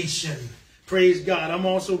salvation. Praise God. I'm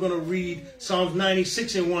also going to read Psalms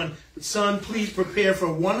 96:1. Son, please prepare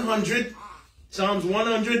for 100. Psalms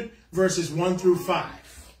 100, verses 1 through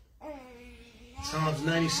 5. Psalms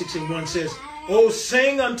 96:1 says, oh,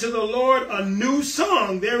 sing unto the Lord a new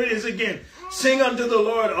song. There it is again. Sing unto the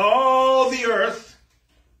Lord all the earth.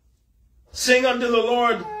 Sing unto the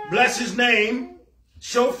Lord, bless his name.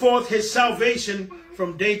 Show forth his salvation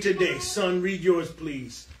from day to day. Son, read yours,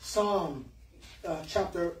 please. Psalm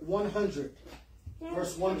chapter 100,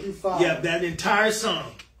 verse 1 through 5. Yeah, that entire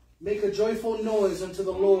psalm. Make a joyful noise unto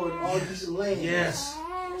the Lord, all ye lands. Yes.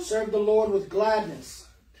 Serve the Lord with gladness.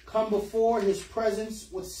 Come before his presence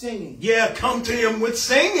with singing. Yeah, come to him with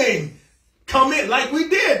singing. Come in like we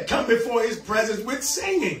did. Come before his presence with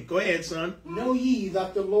singing. Go ahead, son. Know ye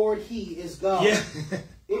that the Lord, he is God. Yeah.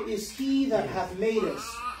 It is he that hath made us,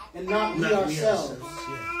 and not we ourselves.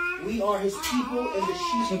 We are his people and the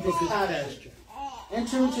sheep of his pasture.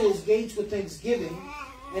 Enter into his gates with thanksgiving,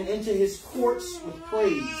 and into his courts with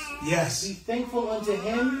praise. Yes. Be thankful unto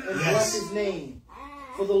him, and bless his name.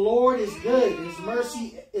 For the Lord is good, and his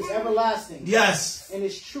mercy is everlasting. Yes. And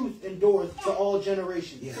his truth endureth to all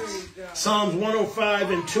generations. Yes. Psalms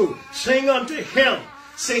 105 and 2. Sing unto him.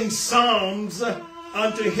 Sing psalms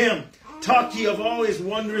unto him. Talk ye of all his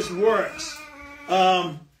wondrous works.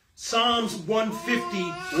 Psalms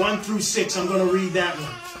 150, 1 through 6. I'm going to read that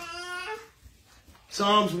one.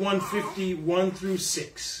 Psalms 150, 1 through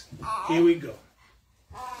 6. Here we go.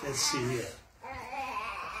 Let's see here.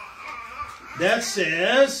 That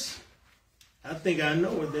says, I think I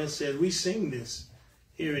know what that says. We sing this.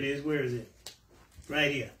 Here it is. Where is it?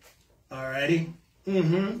 Right here. Alrighty.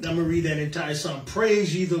 I'm going to read that entire psalm.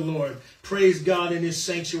 Praise ye the Lord. Praise God in his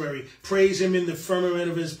sanctuary. Praise him in the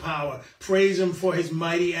firmament of his power. Praise him for his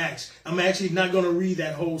mighty acts. I'm actually not going to read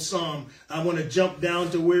that whole psalm. I want to jump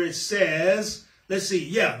down to where it says, let's see.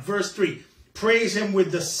 Yeah, verse 3. Praise him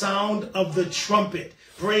with the sound of the trumpet.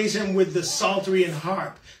 Praise him with the psaltery and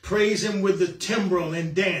harp. Praise him with the timbrel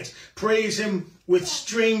and dance. Praise him with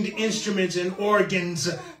stringed instruments and organs.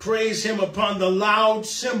 Praise him upon the loud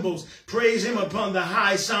cymbals. Praise him upon the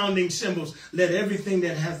high sounding cymbals. Let everything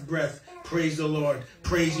that hath breath praise the Lord.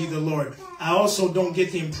 Praise ye the Lord. I also don't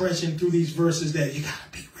get the impression through these verses that you got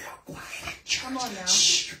to be real quiet in church. Come on now.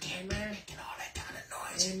 Shh, you can't be making all that kind of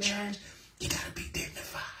noise in church. You got to be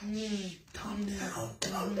dignified. Calm down.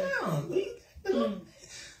 Calm down.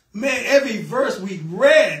 Man, every verse we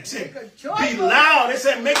read said, be loud. It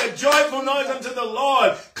said, make a joyful noise unto the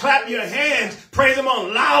Lord. Clap your hands. Praise him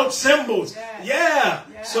on loud cymbals. Yeah.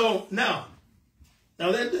 So now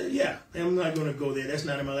that, I'm not going to go there. That's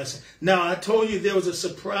not in my lesson. Now, I told you there was a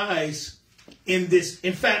surprise in this.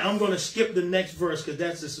 In fact, I'm going to skip the next verse because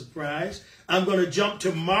that's a surprise. I'm going to jump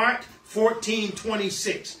to Mark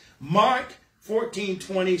 14:26. Mark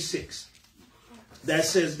 14:26. That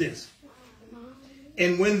says this.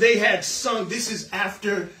 And when they had sung, this is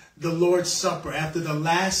after the Lord's Supper, after the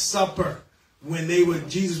Last Supper, when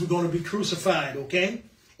Jesus was going to be crucified, okay?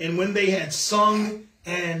 And when they had sung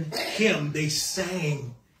and hymn, they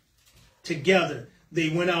sang together. They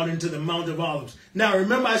went out into the Mount of Olives. Now,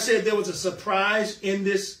 remember I said there was a surprise in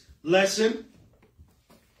this lesson?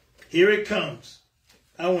 Here it comes.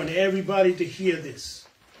 I want everybody to hear this.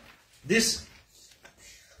 This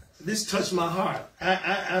touched my heart.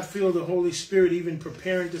 I feel the Holy Spirit even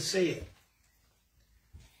preparing to say it.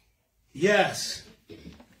 Yes.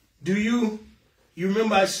 You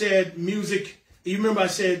remember I said music? You remember I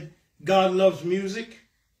said God loves music?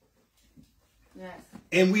 Yes.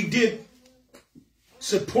 And we did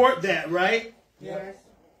support that, right? Yes.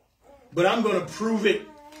 But I'm going to prove it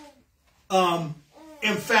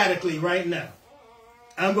emphatically right now.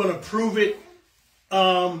 I'm going to prove it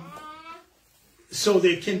so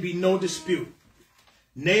there can be no dispute.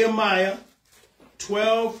 Nehemiah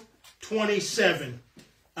 12:27.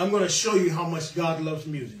 I'm going to show you how much God loves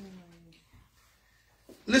music.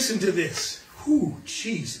 Listen to this. Whoo,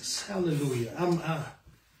 Jesus. Hallelujah.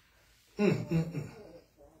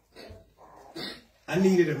 I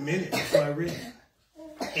needed a minute before I read it.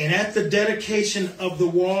 And at the dedication of the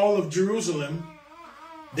wall of Jerusalem,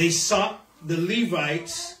 they sought the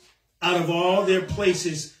Levites out of all their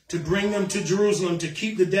places to bring them to Jerusalem to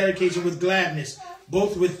keep the dedication with gladness,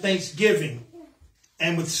 both with thanksgiving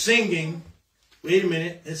and with singing. Wait a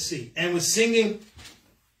minute, let's see. And with singing,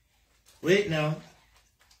 wait now.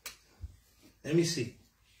 Let me see.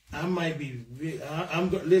 I might be,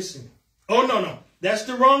 listen. Oh, no, that's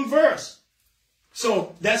the wrong verse.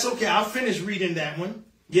 So that's okay. I'll finish reading that one.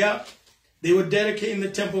 Yeah. They were dedicating the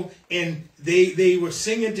temple and they were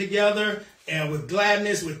singing together and with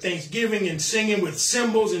gladness, with thanksgiving and singing with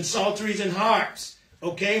cymbals and psalteries and harps.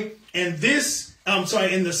 Okay. And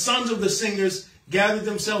and the sons of the singers gathered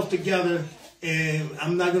themselves together, and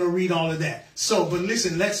I'm not going to read all of that. So, but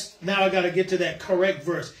listen, now I got to get to that correct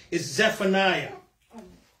verse. It's Zephaniah.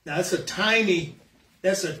 Now that's a tiny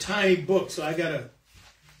book. So I got to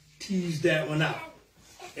tease that one out.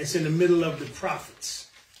 It's in the middle of the prophets,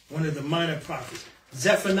 one of the minor prophets.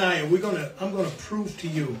 Zephaniah, I'm going to prove to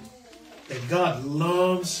you that God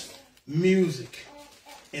loves music.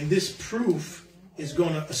 And this proof is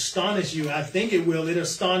going to astonish you. I think it will. It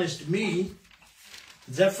astonished me.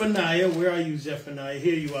 Zephaniah, where are you, Zephaniah?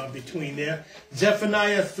 Here you are between there.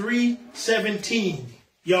 Zephaniah 3:17.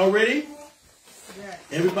 Y'all ready? Yes.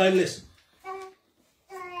 Everybody listen.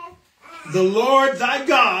 The Lord thy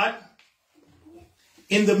God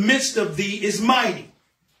in the midst of thee is mighty.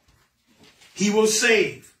 He will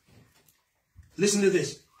save. Listen to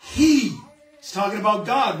this. He is talking about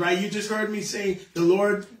God, right? You just heard me say the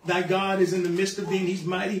Lord thy God is in the midst of thee and he's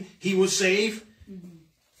mighty. He will save.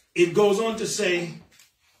 It goes on to say,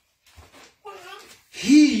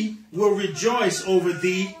 he will rejoice over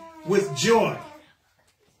thee with joy.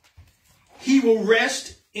 He will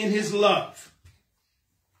rest in his love.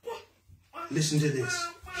 Listen to this.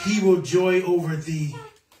 He will joy over thee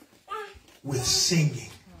with singing.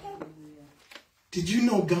 Did you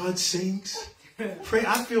know God sings? Pray.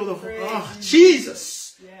 I feel the oh,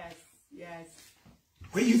 Jesus. Yes, yes.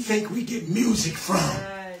 Where you think we get music from?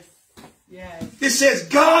 Yes, yes. It says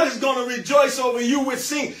God is going to rejoice over you with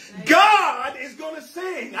singing. God is going to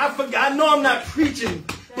sing. I forgot. I know I'm not preaching,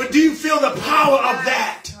 but do you feel the power of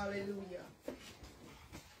that? Hallelujah.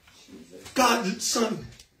 God, son,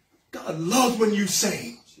 God loves when you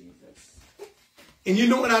sing. Jesus. And you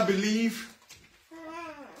know what I believe?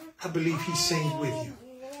 I believe he sings with you.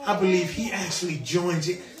 I believe he actually joins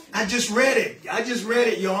it. I just read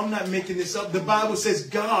it. Y'all. I'm not making this up. The Bible says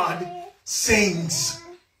God sings.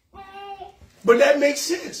 But that makes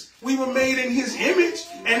sense. We were made in his image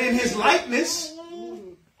and in his likeness.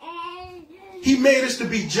 He made us to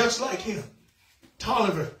be just like him.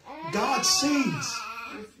 Tolliver, God sings.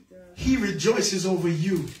 He rejoices over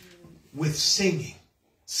you with singing.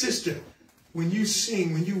 Sister, when you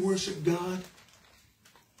sing, when you worship God,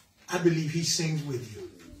 I believe he sings with you.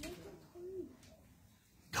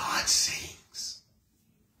 God sings.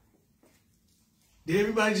 Did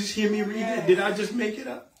everybody just hear me read that? Did I just make it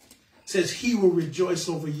up? It says he will rejoice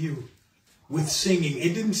over you with singing.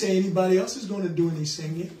 It didn't say anybody else is going to do any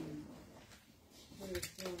singing. It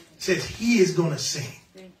says he is going to sing.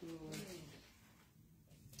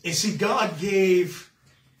 And see, God gave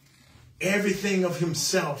everything of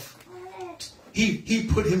himself. He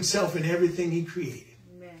put himself in everything he created.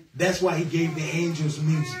 That's why he gave the angels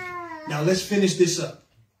music. Now let's finish this up.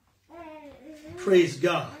 Praise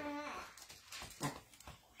God.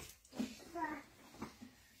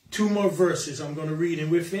 2 more verses I'm going to read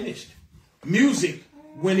and we're finished. Music,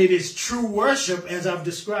 when it is true worship, as I've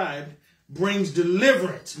described, brings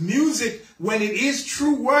deliverance. Music, when it is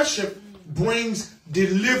true worship, brings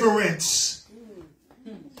deliverance.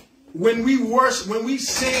 When we worship, when we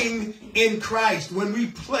sing in Christ, when we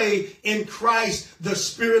play in Christ, the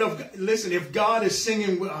Spirit of God. Listen, if God is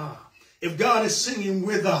singing with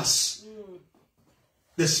us,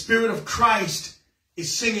 the Spirit of Christ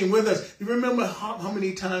is singing with us. You remember how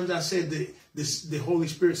many times I said the Holy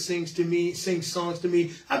Spirit sings songs to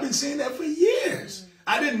me? I've been saying that for years.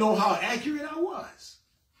 I didn't know how accurate I was.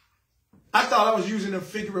 I thought I was using a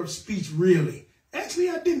figure of speech, really. Actually,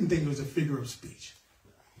 I didn't think it was a figure of speech.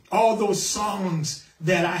 All those songs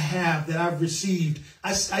that I have, that I've received,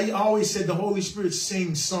 I always said the Holy Spirit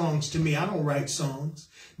sings songs to me. I don't write songs.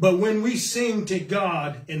 But when we sing to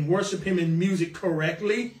God and worship him in music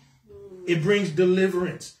correctly, it brings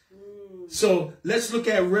deliverance. So let's look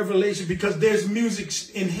at Revelation, because there's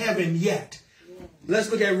music in heaven yet. Let's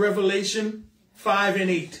look at Revelation 5 and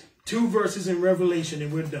 8. 2 verses in Revelation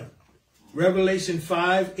and we're done. Revelation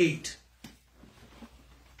 5:8.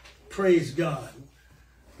 Praise God.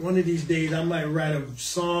 One of these days I might write a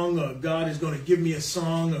song, or God is going to give me a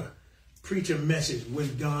song or preach a message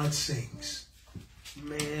when God sings.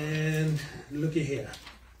 Man, look at here.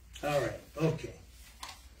 All right, okay.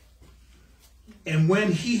 And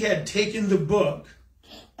when he had taken the book,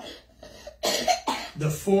 the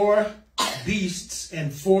 4 beasts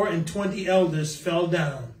and 24 elders fell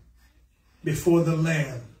down before the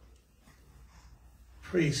Lamb.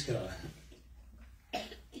 Praise God.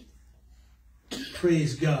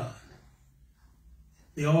 Praise God.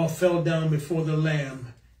 They all fell down before the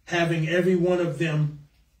Lamb, having every one of them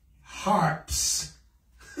harps.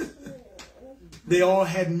 They all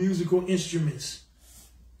had musical instruments.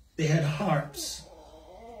 They had harps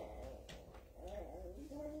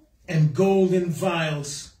and golden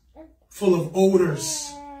vials full of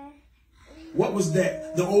odors. What was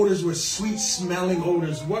that? The odors were sweet-smelling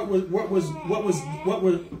odors. What were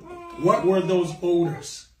those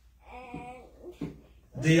odors?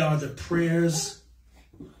 They are the prayers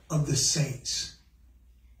of the saints.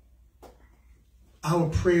 Our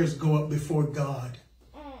prayers go up before God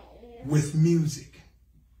with music.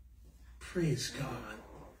 Praise God.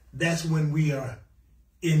 That's when we are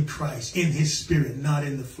in Christ, in his spirit, not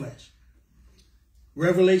in the flesh.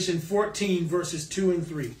 Revelation 14, verses 2 and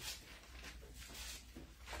 3.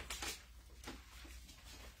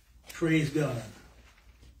 Praise God.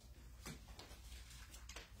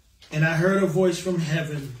 And I heard a voice from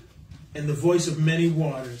heaven, and the voice of many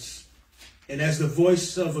waters, and as the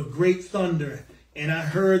voice of a great thunder, and I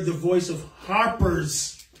heard the voice of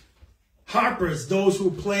harpers. Harpers, those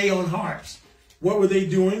who play on harps. What were they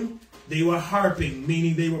doing? They were harping,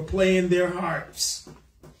 meaning they were playing their harps.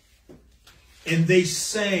 And they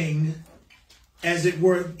sang, as it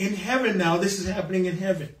were, in heaven now. This is happening in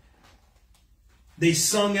heaven. They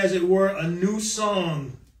sung, as it were, a new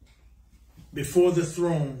song before the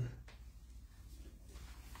throne.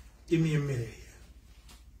 Give me a minute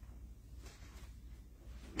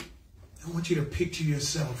here. I want you to picture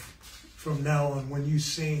yourself from now on when you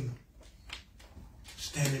sing,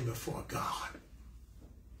 standing before God.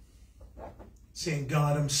 Saying,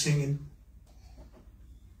 God, I'm singing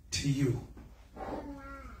to you.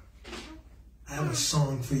 I have a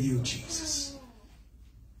song for you, Jesus.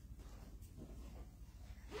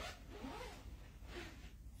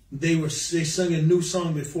 They sung a new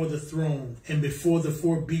song before the throne and before the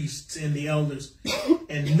four beasts and the elders.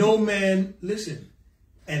 And no man, listen,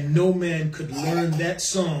 and no man could learn that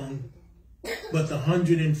song but the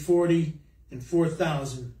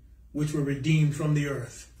 144,000 which were redeemed from the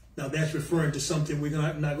earth. Now that's referring to something we're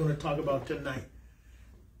not going to talk about tonight.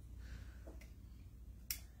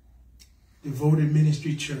 Devoted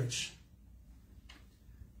Ministry Church.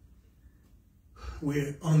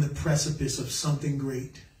 We're on the precipice of something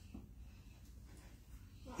great.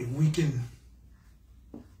 If we can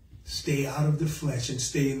stay out of the flesh and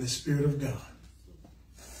stay in the Spirit of God,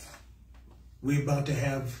 we're about to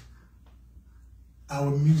have our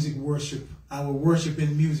music worship. Our worship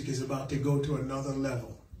in music is about to go to another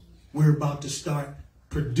level. We're about to start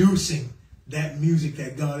producing that music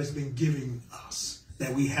that God has been giving us,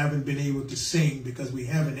 that we haven't been able to sing because we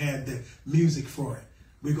haven't had the music for it.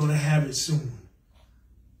 We're going to have it soon.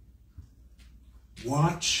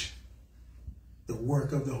 Watch the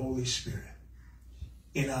work of the Holy Spirit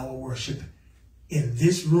in our worship. In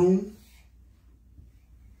this room,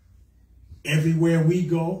 everywhere we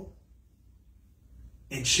go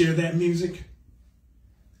and share that music,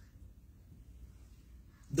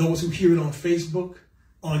 those who hear it on Facebook,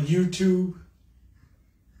 on YouTube,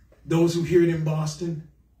 those who hear it in Boston,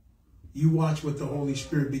 you watch what the Holy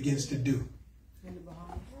Spirit begins to do.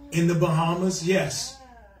 In the Bahamas, yes.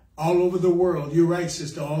 All over the world. You're right,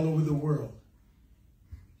 sister. All over the world.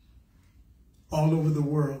 All over the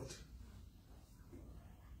world.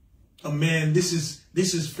 A man, this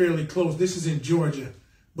is fairly close. This is in Georgia.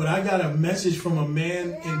 But I got a message from a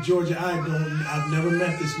man in Georgia. I've never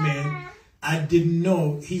met this man. I didn't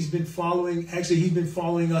know. He's been following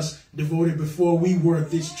us Devoted before we were at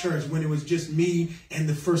this church, when it was just me and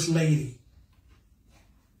the First Lady.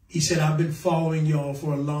 He said, I've been following y'all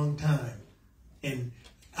for a long time. And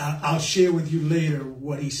I'll share with you later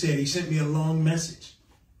what he said. He sent me a long message.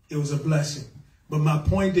 It was a blessing. But my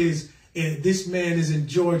point is, this man is in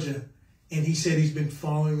Georgia, and he said he's been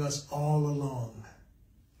following us all along.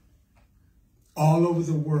 All over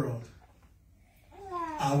the world.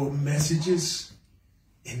 Our messages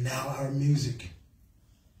and now our music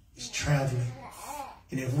is traveling.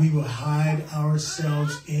 And if we will hide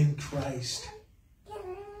ourselves in Christ,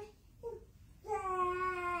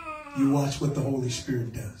 you watch what the Holy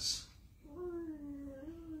Spirit does.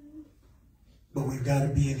 But we've got to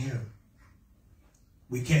be in Him.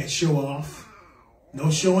 We can't show off.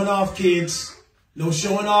 No showing off, kids. No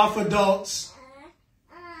showing off, adults.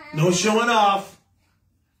 No showing off.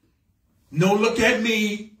 No look at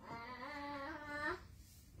me.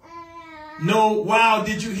 No, wow,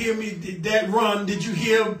 did you hear me? Did that run? Did you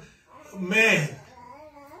hear, man?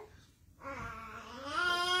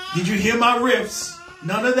 Did you hear my riffs?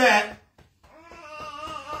 None of that.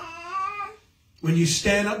 When you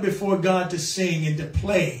stand up before God to sing and to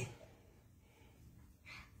play,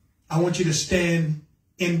 I want you to stand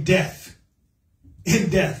in death. In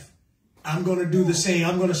death. I'm going to do the same.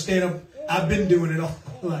 I'm going to stand up. I've been doing it all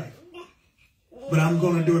my life. But I'm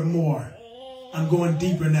going to do it more. I'm going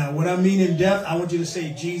deeper now. What I mean in death, I want you to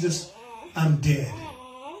say, Jesus, I'm dead.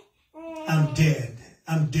 I'm dead.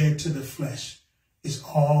 I'm dead to the flesh. It's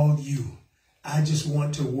all you. I just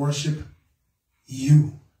want to worship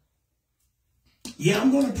you. Yeah,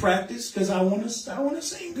 I'm going to practice because I want to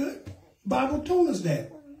sing good. The Bible told us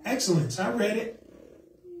that. Excellence. I read it.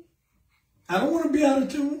 I don't want to be out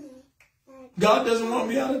of tune. God doesn't want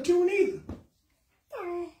me out of tune either.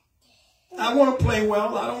 I want to play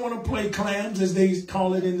well. I don't want to play clams, as they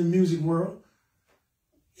call it in the music world.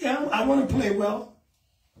 Yeah, I want to play well.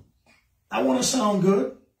 I want to sound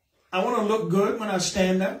good. I want to look good when I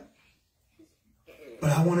stand up.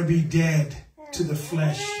 But I want to be dead to the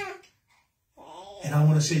flesh. And I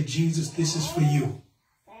want to say, Jesus, this is for you.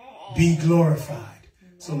 Be glorified.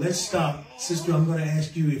 So let's stop. Sister, I'm going to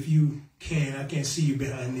ask you if you can. I can't see you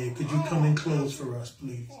behind there. Could you come and close for us,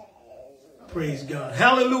 please? Praise God.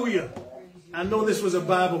 Hallelujah. I know this was a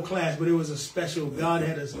Bible class, but it was a special. God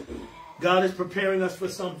is preparing us for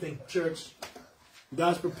something, church.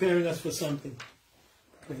 God's preparing us for something.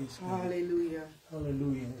 Praise God. Hallelujah.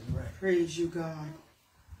 Hallelujah. That's right. Praise you, God.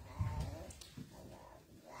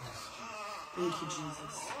 Thank you,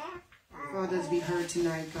 Jesus. Father, as we heard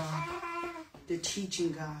tonight, God, the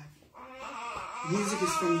teaching, God. Music is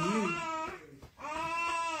from you.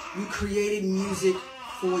 You created music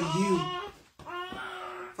for you.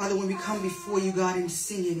 Father, when we come before you, God, in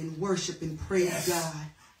singing and worship and praise, God.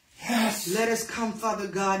 Yes. Let us come, Father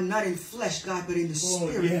God, not in flesh, God, but in the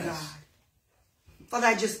Spirit, God. Father,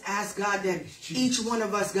 I just ask, God, that each one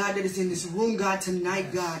of us, God, that is in this room, God,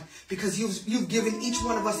 tonight, God, because you've given each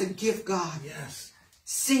one of us a gift, God. Yes.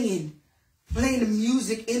 Singing, playing the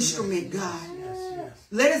music instrument, God.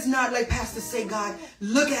 Let us not, like Pastor say, God,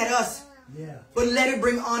 look at us, but let it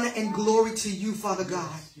bring honor and glory to you, Father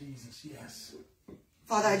God. Jesus, yes.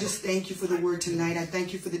 Father, I just thank you for the word tonight. I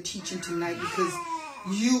thank you for the teaching tonight because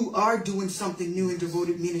you are doing something new in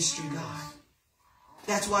Devoted Ministry, God.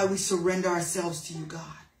 That's why we surrender ourselves to you, God.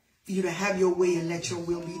 For you to have your way and let your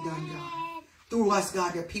will be done, God. Through us,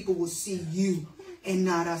 God, that people will see you and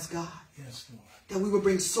not us, God. Yes, Lord. That we will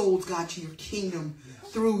bring souls, God, to your kingdom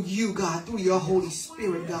through you, God, through your Holy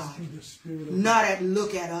Spirit, God. Not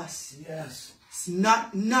look at us. Yes. It's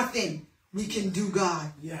nothing we can do,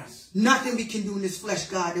 God. Yes. Nothing we can do in this flesh,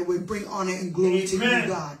 God, that will bring honor and glory to you,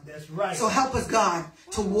 God. That's right. So help us, God,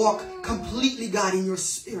 to walk completely, God, in your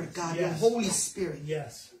Spirit, God, your Holy Spirit.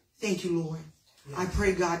 Yes. Thank you, Lord. Yes. I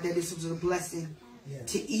pray, God, that this was a blessing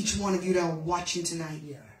to each one of you that are watching tonight.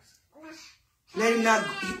 Yes. Let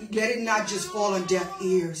it not just fall on deaf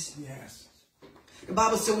ears. Yes. The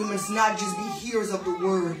Bible said we must not just be hearers of the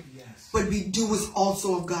word, but be doers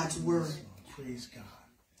also of God's word. Praise God.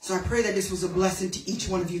 So I pray that this was a blessing to each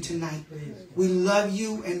one of you tonight. We love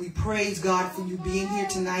you and we praise God for you being here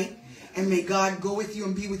tonight. And may God go with you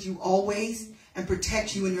and be with you always and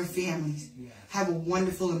protect you and your families. Have a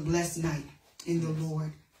wonderful and blessed night in the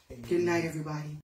Lord. Good night, everybody.